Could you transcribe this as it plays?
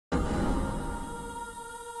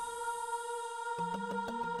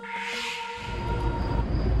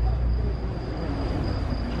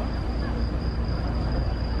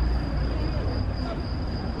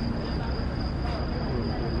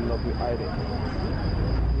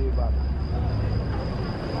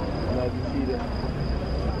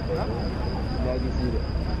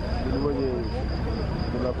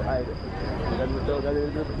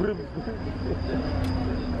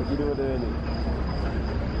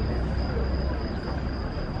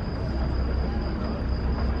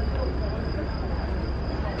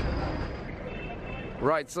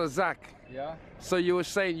Right, so Zach. Yeah. So you were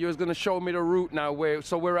saying you was going to show me the route now. Where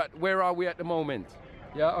are we at the moment?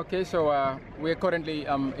 Yeah. Okay. So we're currently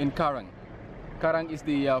in Karang. Karang is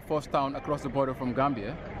the first town across the border from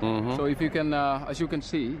Gambia. Mm-hmm. So if you can, as you can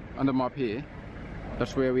see on the map here,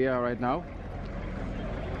 that's where we are right now.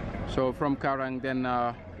 So from Karang, then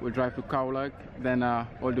we'll drive to Kaulak, then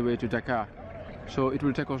all the way to Dakar. So it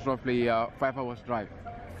will take us roughly 5 hours drive.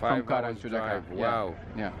 5 from Karang hours to drive. Dakar. Wow.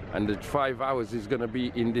 Yeah. And the 5 hours is going to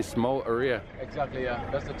be in this small area. Exactly. Yeah.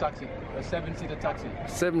 That's the taxi. The 7-seater taxi.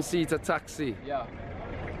 7-seater taxi. Yeah.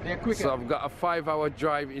 They're quicker. So I've got a 5-hour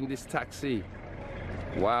drive in this taxi.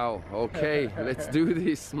 Wow. Okay. Let's do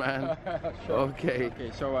this, man. Sure. Okay. Okay.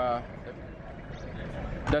 So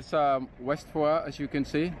that's West Four, as you can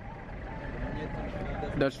see.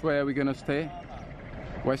 That's where we're gonna stay.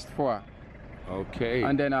 West Four. Okay.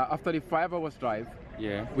 And then after the 5 hours drive,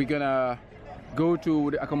 yeah, we're gonna go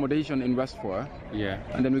to the accommodation in West Four. Yeah.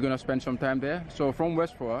 And then we're gonna spend some time there. So from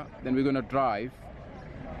West Four, then we're gonna drive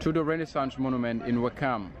to the Renaissance Monument in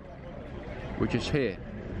Wakam, which is here.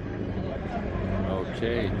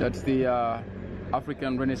 Okay. That's the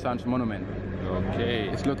African Renaissance Monument. Okay.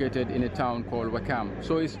 It's located in a town called Wakam.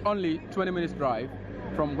 So it's only 20 minutes drive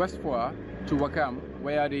from West Four to Wakam,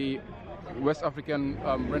 where the West African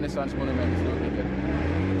Renaissance Monument is located.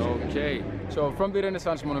 Okay. So from the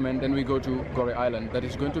Renaissance Monument, then we go to Gorée Island. That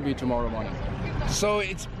is going to be tomorrow morning. So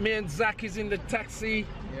it's me and Zach is in the taxi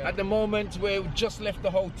at the moment. We just left the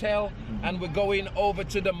hotel and we're going over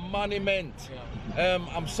to the monument.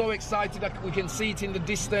 I'm so excited that we can see it in the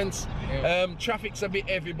distance. Traffic's a bit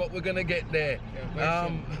heavy, but we're gonna get there.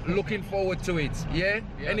 Looking forward to it. Yeah?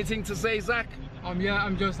 Anything to say, Zach? Yeah,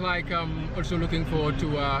 I'm just like also looking forward to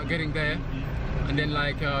getting there, and then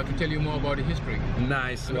like to tell you more about the history.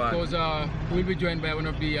 Nice and one. Of course, we'll be joined by one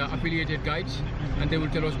of the affiliated guides, and they will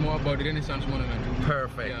tell us more about the Renaissance Monument.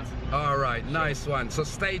 Perfect. Yeah. All right, nice one. So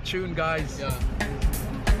stay tuned, guys. Yeah.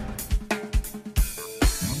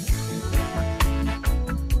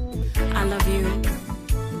 I love you,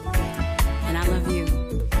 and I love you.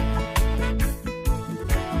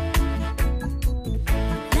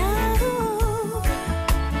 Love.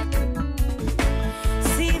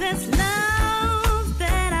 See this love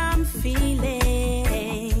that I'm feeling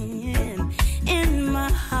in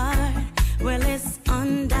my heart. Well, it's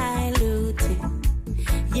undiluted,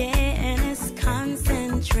 yeah, and it's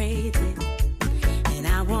concentrated, and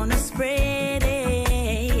I wanna spread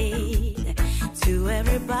it to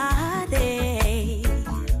everybody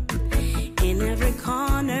in every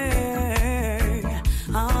corner,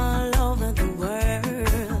 all over the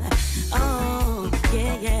world. Oh,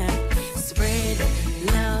 yeah, yeah. Spread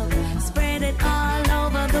love, spread it all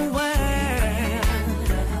over the world.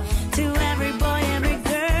 To every boy, every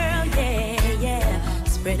girl, yeah, yeah.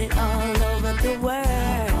 Spread it all over the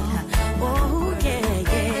world. Oh, yeah,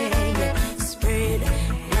 yeah, yeah. Spread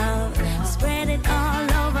love, spread it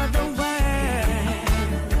all over the world.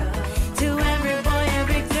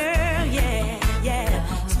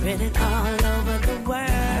 Spread it all over the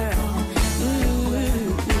world.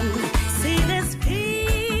 See this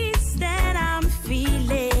peace that I'm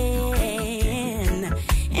feeling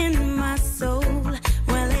in my soul.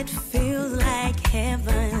 Well, it feels like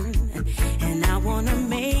heaven, and I wanna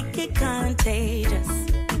make it contagious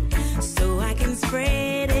so I can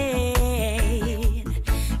spread it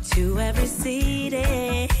to every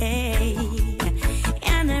city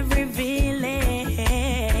and every village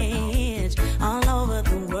all over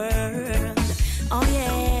the world. Oh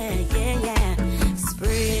yeah, yeah, yeah.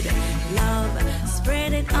 Spread love,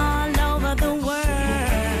 spread it all over the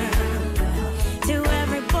world. To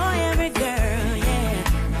every boy, every girl, yeah.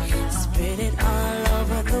 Spread it all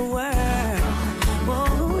over the world.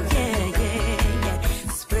 Oh yeah, yeah, yeah.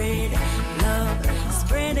 Spread love,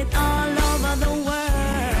 spread it all over the world.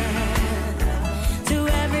 To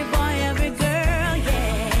every boy, every girl,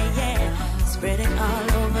 yeah, yeah. Spread it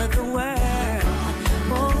all over the world.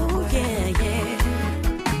 Oh yeah, yeah.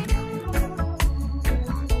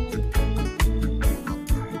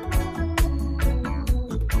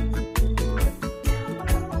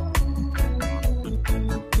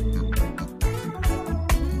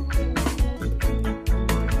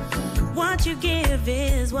 What you give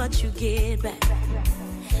is what you get back.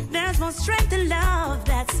 There's more strength in love,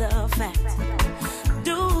 that's a fact.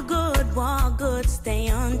 Do good, walk good, stay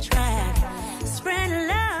on track. Spread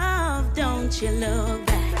love, don't you look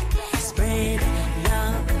back. Spread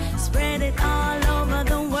love, spread it all over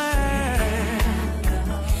the world.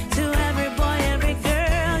 To every boy, every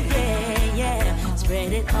girl, yeah, yeah.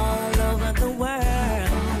 Spread it all over the world.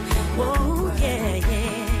 Whoa, yeah,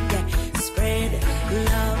 yeah, yeah. Spread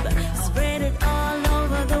love, spread it all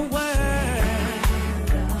over the world.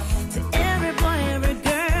 To every boy, every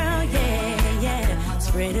girl, yeah, yeah.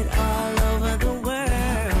 Spread it all over the world.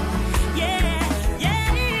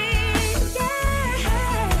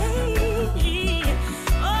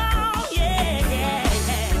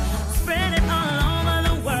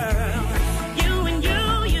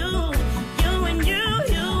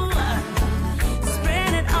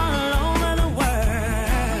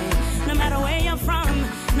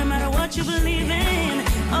 You believe in,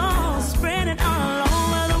 oh, spread it all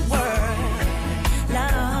over the world.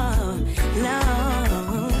 Love, love,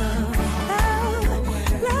 love,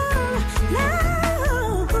 love,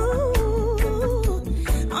 love.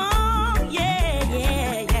 Oh, yeah,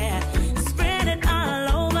 yeah, yeah. Spread it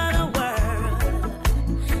all over the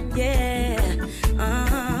world. Yeah,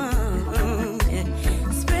 yeah.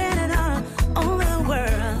 Spread it all over the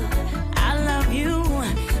world. I love you,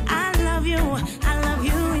 I love you, I love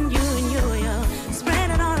you and you.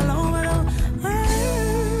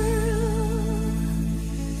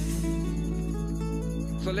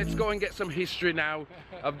 So let's go and get some history now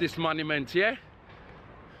of this monument, yeah?